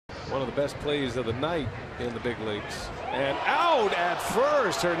One of the best plays of the night in the big leagues. And out at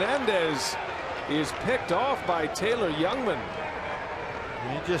first. Hernandez is picked off by Taylor Jungmann.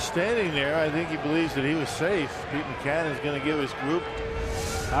 He's just standing there. I think he believes that he was safe. Pete McCann is going to give his group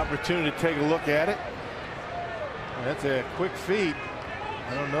opportunity to take a look at it. That's a quick feed.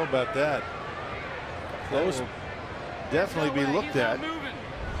 I don't know about that. Those definitely be looked at.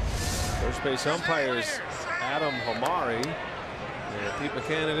 First base umpires Adam Hamari. Pete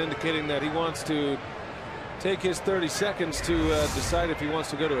McCann indicating that he wants to take his 30 seconds to decide if he wants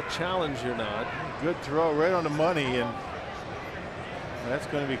to go to a challenge or not. Good throw right on the money, and that's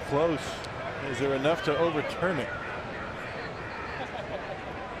going to be close. Is there enough to overturn it?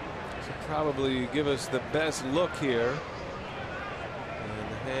 Should probably give us the best look here.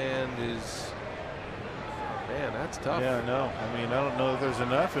 And the hand is, man, that's tough. Yeah, I know. I mean, I don't know if there's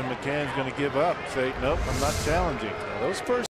enough, and McCann's going to give up. Say, nope, I'm not challenging. Those first